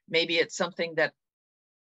business. Maybe it's something that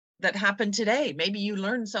happened today. Maybe you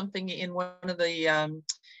learned something in one of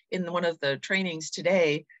the trainings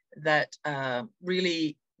today that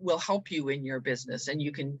really will help you in your business, and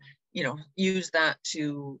you can, you know, use that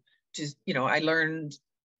to, you know, I learned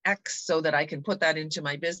X so that I can put that into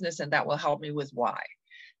my business, and that will help me with Y.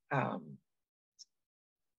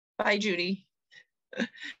 Bye, Judy.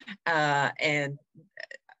 And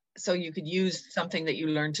so you could use something that you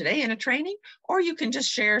learned today in a training, or you can just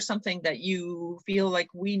share something that you feel like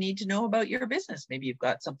we need to know about your business. Maybe you've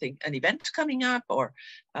got something, an event coming up, or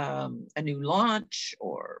a new launch,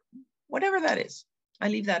 or whatever that is. I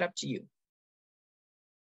leave that up to you.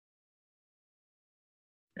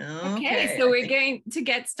 Okay, so we're going to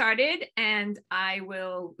get started, and I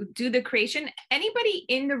will do the creation. Anybody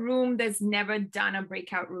in the room that's never done a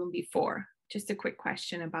breakout room before? Just a quick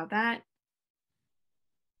question about that.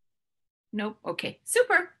 Nope. Okay,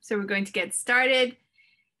 super. So we're going to get started.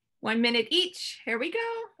 1 minute each. Here we go.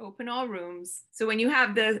 Open all rooms. So when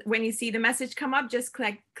you see the message come up, just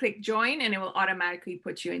click join, and it will automatically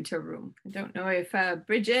put you into a room. I don't know if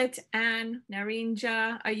Bridget and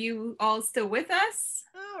Narinja, are you all still with us?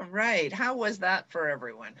 All right. How was that for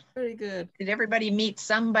everyone? Very good. Did everybody meet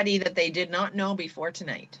somebody that they did not know before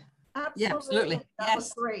tonight? Absolutely. Yeah, absolutely. That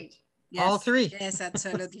was great. Yes. All 3. Yes,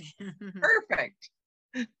 absolutely. Perfect.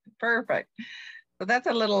 Perfect. So that's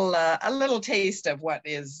a little taste of what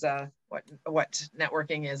is what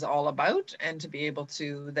networking is all about, and to be able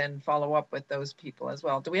to then follow up with those people as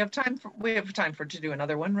well. Do we have time for? We have time to do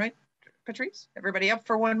another one, right, Patrice? Everybody up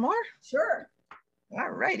for one more? Sure. All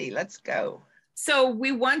righty, let's go. So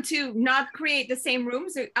we want to not create the same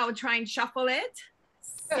rooms. So I'll try and shuffle it,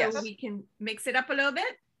 so we can mix it up a little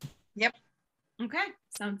bit. Yep. Okay,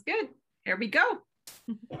 sounds good. Here we go.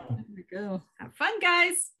 Here we go. Have fun,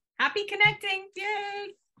 guys. Happy connecting. Yay.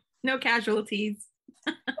 No casualties.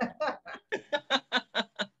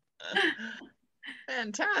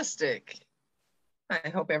 Fantastic. I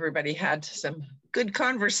hope everybody had some good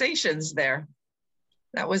conversations there.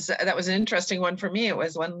 That was an interesting one for me. It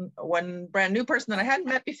was one brand new person that I hadn't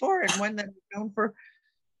met before, and one that I've known for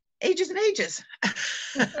ages and ages.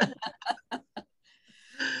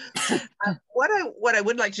 What I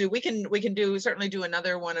would like to do, we can certainly do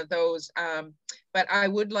another one of those, but I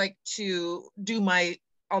would like to do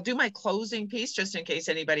I'll do my closing piece just in case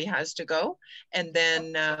anybody has to go, and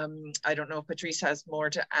then I don't know if Patrice has more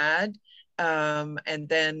to add, and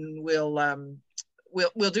then we'll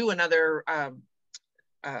do another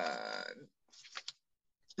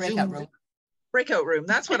breakout room.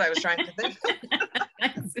 That's what I was trying to think.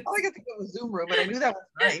 All I got to think was Zoom room, and I knew that was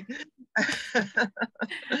right.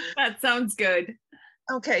 That sounds good.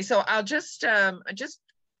 Okay, so I'll just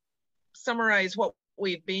summarize what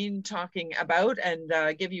we've been talking about and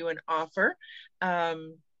give you an offer.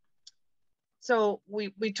 So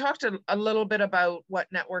we talked a little bit about what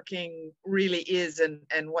networking really is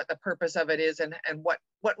and what the purpose of it is and what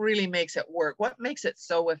really makes it work, what makes it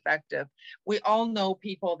so effective. We all know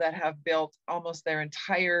people that have built almost their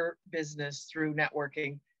entire business through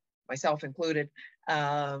networking, myself included.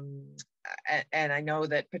 And I know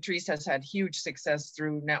that Patrice has had huge success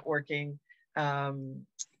through networking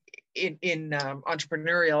in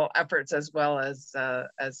entrepreneurial efforts, as well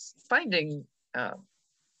as finding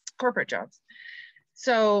corporate jobs.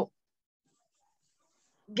 So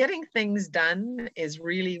getting things done is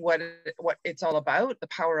really what it's all about, the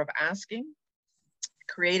power of asking,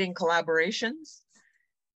 creating collaborations.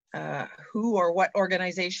 Who or what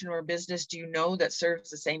organization or business do you know that serves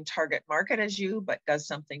the same target market as you, but does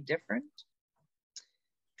something different?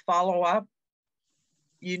 Follow up.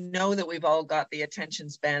 You know that we've all got the attention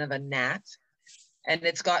span of a gnat, and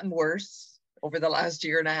it's gotten worse over the last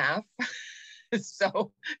year and a half.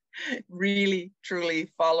 So really, truly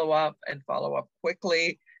follow up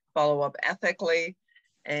quickly, follow up ethically,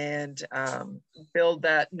 and build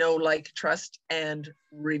that know, like, trust, and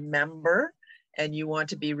remember. And you want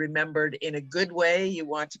to be remembered in a good way. You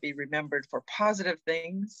want to be remembered for positive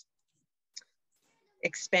things.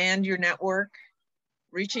 Expand your network,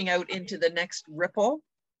 reaching out into the next ripple,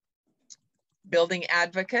 building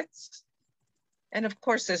advocates. And of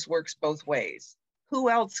course, this works both ways. Who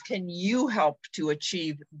else can you help to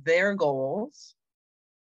achieve their goals?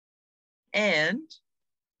 And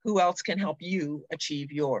who else can help you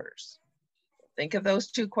achieve yours? Think of those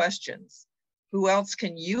two questions. Who else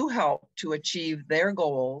can you help to achieve their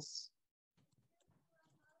goals?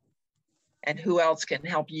 And who else can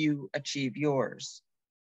help you achieve yours?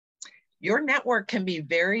 Your network can be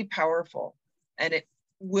very powerful, and it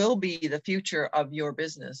will be the future of your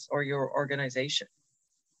business or your organization.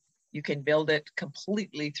 You can build it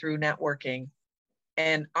completely through networking.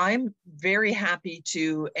 And I'm very happy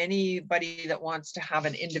to anybody that wants to have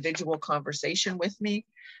an individual conversation with me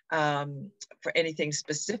for anything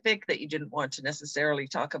specific that you didn't want to necessarily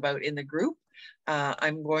talk about in the group.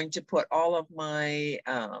 I'm going to put all of my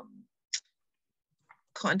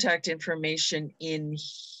contact information in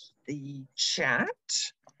the chat.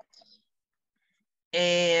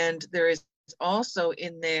 And there is also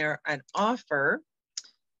in there an offer.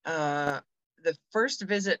 The first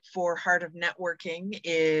visit for Heart of Networking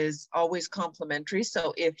is always complimentary.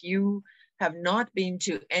 So if you have not been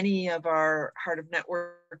to any of our Heart of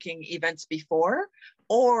Networking events before,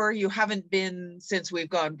 or you haven't been since we've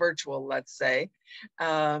gone virtual, let's say,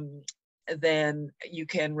 then you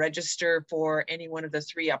can register for any one of the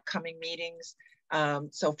 3 upcoming meetings.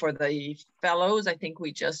 So for the fellows, I think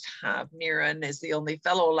we just have Niran is the only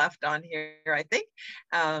fellow left on here, I think.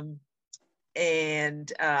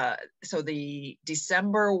 So the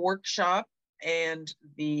December workshop and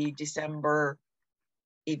the December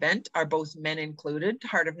event are both men included.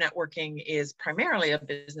 Heart of Networking is primarily a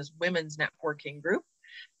business women's networking group,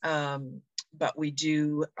 but we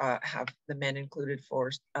do have the men included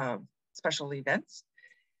for special events.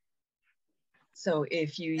 So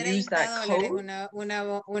if you use that code,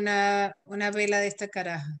 una vela de esta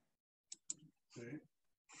caraja.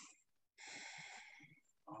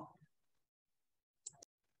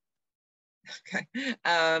 Okay,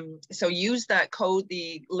 so use that code.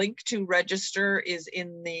 The link to register is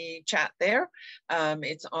in the chat there.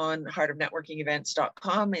 It's on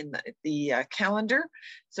heartofnetworkingevents.com in the calendar.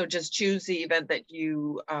 So just choose the event that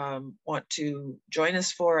you want to join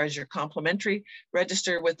us for as your complimentary.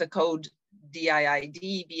 Register with the code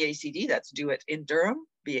DIID BACD, that's Do It in Durham,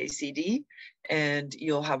 BACD, and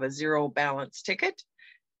you'll have a 0 balance ticket.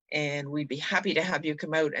 And we'd be happy to have you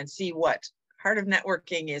come out and see what Heart of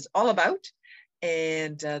Networking is all about.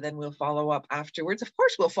 And then we'll follow up afterwards. Of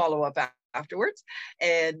course, we'll follow up afterwards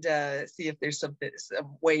and see if there's some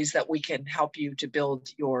ways that we can help you to build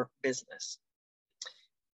your business.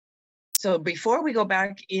 So before we go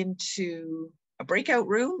back into a breakout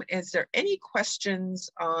room, is there any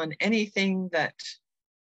questions on anything that,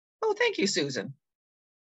 oh, thank you, Susan.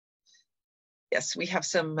 Yes, we have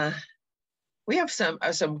a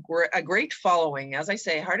great following. As I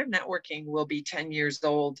say, Heart of Networking will be 10 years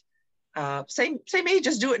old. Same age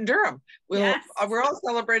as Do It in Durham. Yes. We're all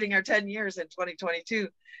celebrating our 10 years in 2022.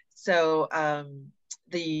 So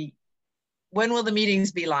when will the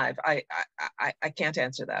meetings be live? I can't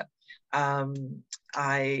answer that.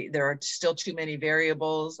 There are still too many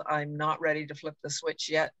variables. I'm not ready to flip the switch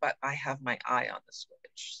yet, but I have my eye on the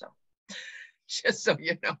switch. So just so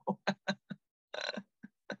you know.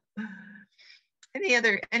 Any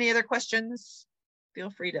other questions? Feel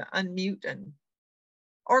free to unmute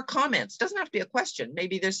or comments. Doesn't have to be a question.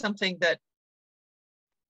 Maybe there's something that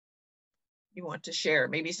you want to share.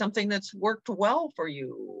 Maybe something that's worked well for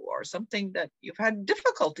you or something that you've had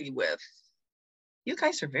difficulty with. You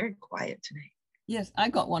guys are very quiet today. Yes, I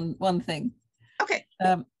got one thing. Okay.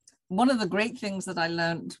 One of the great things that I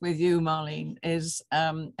learned with you, Marlene, is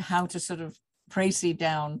how to sort of précis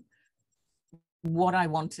down what I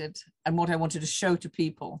wanted and what I wanted to show to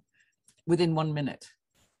people within 1 minute.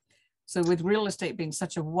 So with real estate being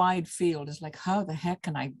such a wide field, it's like, how the heck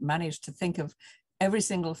can I manage to think of every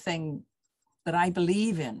single thing that I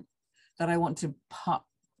believe in, that I want to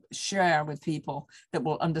share with people that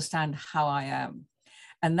will understand how I am?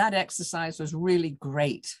 And that exercise was really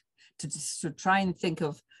great to try and think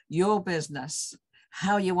of your business,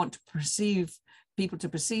 how you want to perceive people to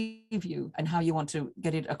perceive you, and how you want to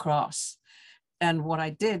get it across. And what I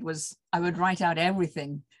did was I would write out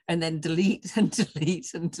everything and then delete and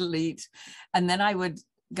delete and delete. And then I would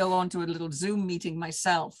go on to a little Zoom meeting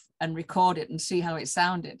myself and record it and see how it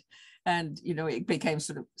sounded. And, you know, it became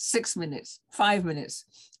sort of 6 minutes, 5 minutes,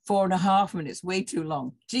 4.5 minutes, way too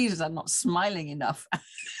long. Jesus, I'm not smiling enough.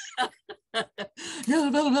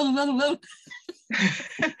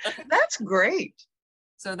 That's great.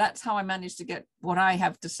 So that's how I managed to get what I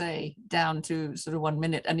have to say down to sort of 1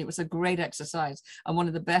 minute. And it was a great exercise. And one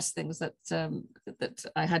of the best things that that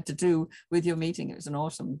I had to do with your meeting. It was an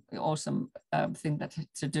awesome thing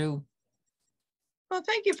to do. Well,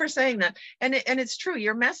 thank you for saying that. And it's true.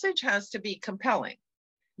 Your message has to be compelling.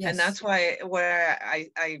 Yes. And that's why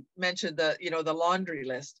I mentioned the laundry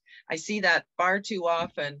list. I see that far too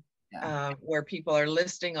often. Yeah. Where people are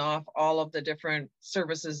listing off all of the different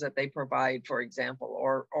services that they provide, for example,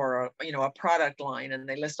 or a product line, and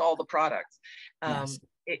they list all the products. Yes.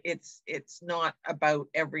 It's not about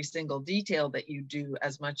every single detail that you do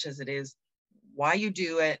as much as it is why you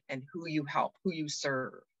do it and who you help, who you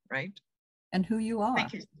serve, right? And who you are.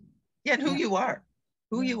 Thank you. Yeah, and who you are.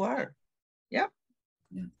 Who you are. Yep.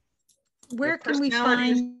 Yeah. Where can we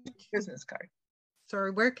find business card?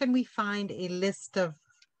 Sorry, where can we find a list of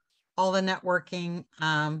all the networking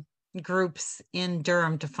groups in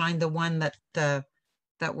Durham to find the one that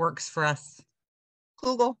works for us?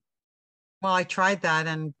 Google. Well, I tried that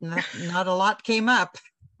and not a lot came up.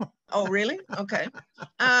 Oh, really? Okay.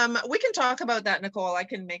 We can talk about that, Nicole. I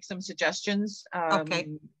can make some suggestions. Okay.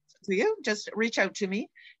 To you. Just reach out to me,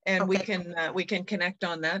 and okay. we can connect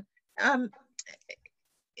on that.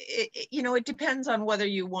 It depends on whether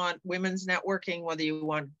you want women's networking, whether you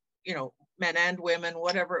want men and women,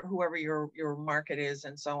 whoever your market is,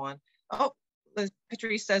 and so on. Oh,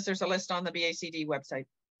 Patrice says there's a list on the BACD website.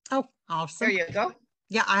 Oh, awesome. There you go.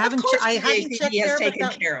 Yeah, I haven't checked there,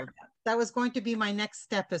 but care of that was going to be my next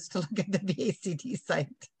step, is to look at the BACD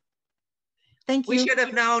site. Thank you. We should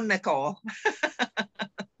have known, Nicole.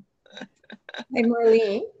 Hey,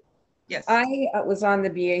 Marlene. Yes. I was on the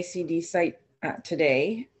BACD site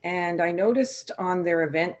today, and I noticed on their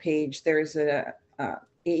event page there's a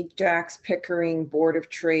Ajax Pickering Board of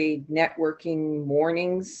Trade networking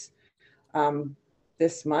mornings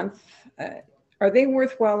this month. Are they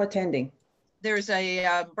worthwhile attending? There's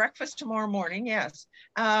a breakfast tomorrow morning, yes.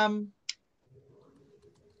 I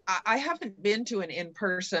haven't been to an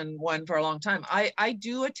in-person one for a long time. I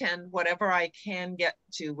do attend whatever I can get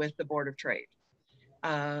to with the Board of Trade.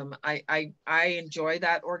 I enjoy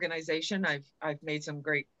that organization. I've made some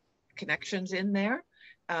great connections in there.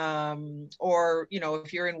 Or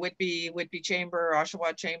if you're in Whitby Chamber,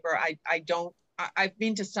 Oshawa Chamber, I've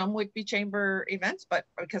been to some Whitby Chamber events, but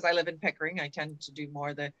because I live in Pickering, I tend to do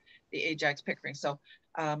more the Ajax Pickering. So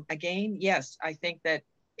again, yes, I think that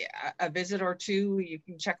a visit or two, you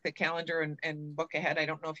can check the calendar and book ahead. I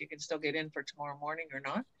don't know if you can still get in for tomorrow morning or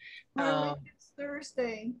not. It's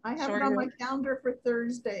Thursday. I have it on my calendar for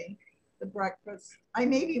Thursday, the breakfast. I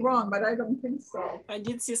may be wrong, but I don't think so. I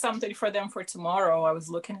did see something for them for tomorrow. I was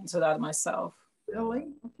looking into that myself. Really?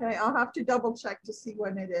 Okay, I'll have to double check to see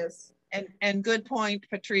when it is. And good point,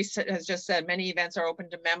 Patrice has just said, many events are open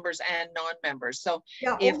to members and non-members. So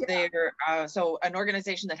Yeah, if they're, so an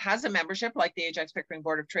organization that has a membership, like the Ajax Pickering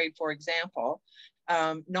Board of Trade, for example,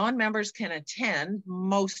 non-members can attend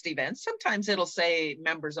most events. Sometimes it'll say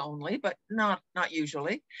members only, but not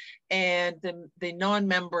usually. And the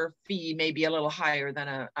non-member fee may be a little higher than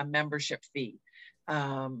a membership fee,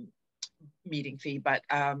 meeting fee. But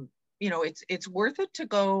you know, it's worth it to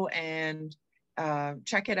go and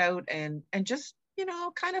check it out and just, you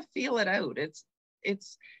know, kind of feel it out.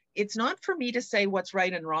 It's not for me to say what's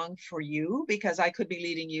right and wrong for you, because I could be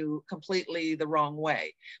leading you completely the wrong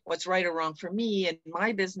way. What's right or wrong for me in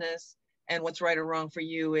my business, and what's right or wrong for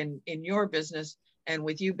you in your business, and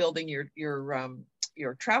with you building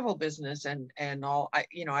your travel business and all.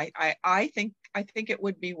 I think it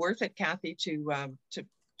would be worth it, Kathy, to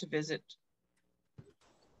visit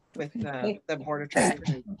with the Board of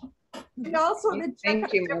Trade. And also to check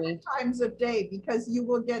Thank you, different times of day, because you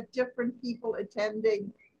will get different people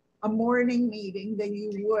attending a morning meeting than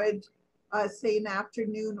you would say an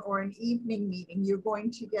afternoon or an evening meeting. You're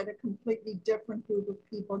going to get a completely different group of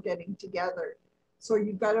people getting together. So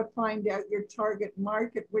you've got to find out your target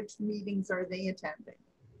market, which meetings are they attending?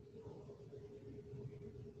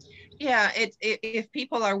 Yeah, if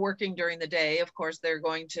people are working during the day, of course, they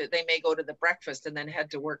may go to the breakfast and then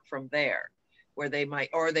head to work from there, where they might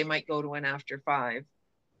go to an after 5,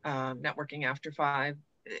 networking after 5.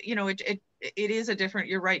 You know, it is a different,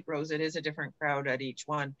 you're right, Rose, it is a different crowd at each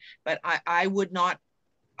one. But I would not,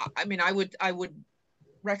 I mean, I would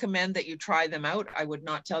recommend that you try them out. I would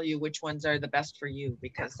not tell you which ones are the best for you,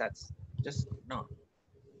 because that's just not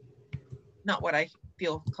what I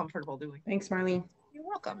feel comfortable doing. Thanks, Marlene. You're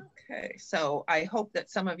welcome. Okay, so I hope that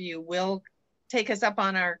some of you will take us up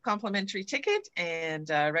on our complimentary ticket and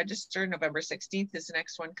register. November 16th is the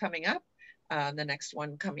next one coming up. The next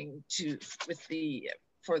one coming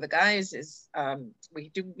for the guys is we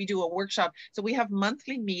do a workshop. So we have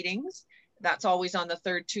monthly meetings. That's always on the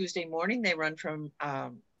 3rd Tuesday morning. They run from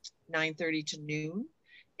 9:30 to noon.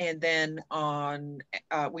 And then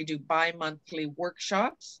we do bi-monthly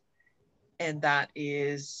workshops. And that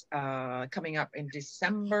is coming up in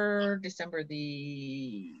December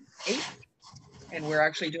the 8th. And we're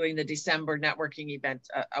actually doing the December networking event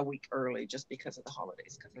a week early, just because of the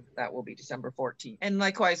holidays, because that will be December 14th. And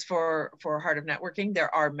likewise for Heart of Networking,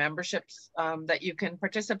 there are memberships that you can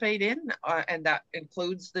participate in, and that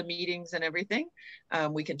includes the meetings and everything.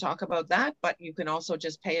 We can talk about that, but you can also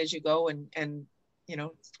just pay as you go, and you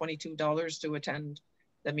know, it's $22 to attend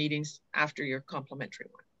the meetings after your complimentary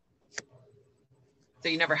one. So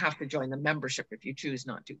you never have to join the membership if you choose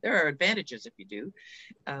not to. There are advantages if you do,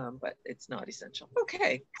 but it's not essential.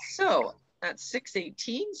 Okay, so that's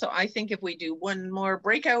 6:18. So I think if we do one more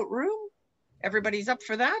breakout room, everybody's up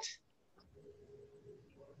for that?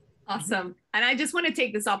 Awesome. And I just want to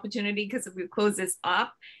take this opportunity, because if we close this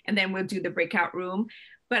up and then we'll do the breakout room.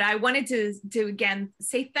 But I wanted to again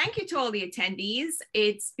say thank you to all the attendees.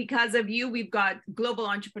 It's because of you we've got Global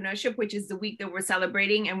Entrepreneurship, which is the week that we're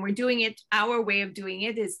celebrating, and we're doing it. Our way of doing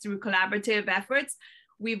it is through collaborative efforts.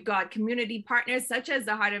 We've got community partners such as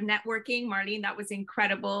the Heart of Networking. Marlene, that was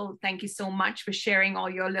incredible. Thank you so much for sharing all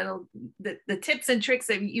your the tips and tricks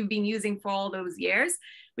that you've been using for all those years,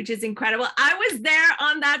 which is incredible. I was there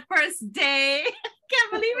on that first day.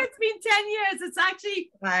 Can't believe it's been 10 years. It's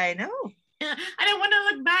actually, I know. I don't want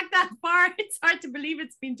to look back that far. It's hard to believe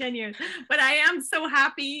it's been 10 years, but I am so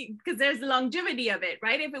happy because there's longevity of it,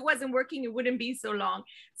 right? If it wasn't working, it wouldn't be so long.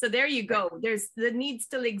 So there you go. The need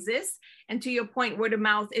still exists. And to your point, word of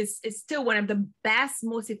mouth is still one of the best,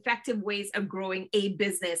 most effective ways of growing a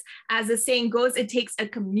business. As the saying goes, it takes a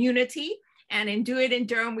community. And in Do It in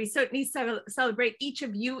Durham, we certainly celebrate each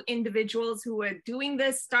of you individuals who are doing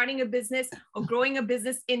this, starting a business or growing a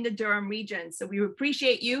business in the Durham region. So we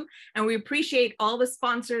appreciate you, and we appreciate all the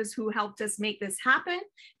sponsors who helped us make this happen,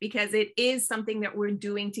 because it is something that we're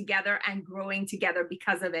doing together and growing together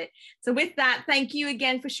because of it. So with that, thank you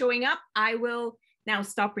again for showing up. I will now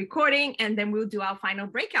stop recording, and then we'll do our final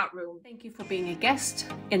breakout room. Thank you for being a guest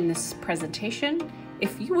in this presentation.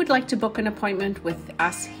 If you would like to book an appointment with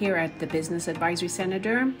us here at the Business Advisory Center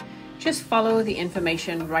Durham, just follow the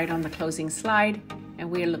information right on the closing slide, and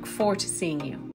we look forward to seeing you.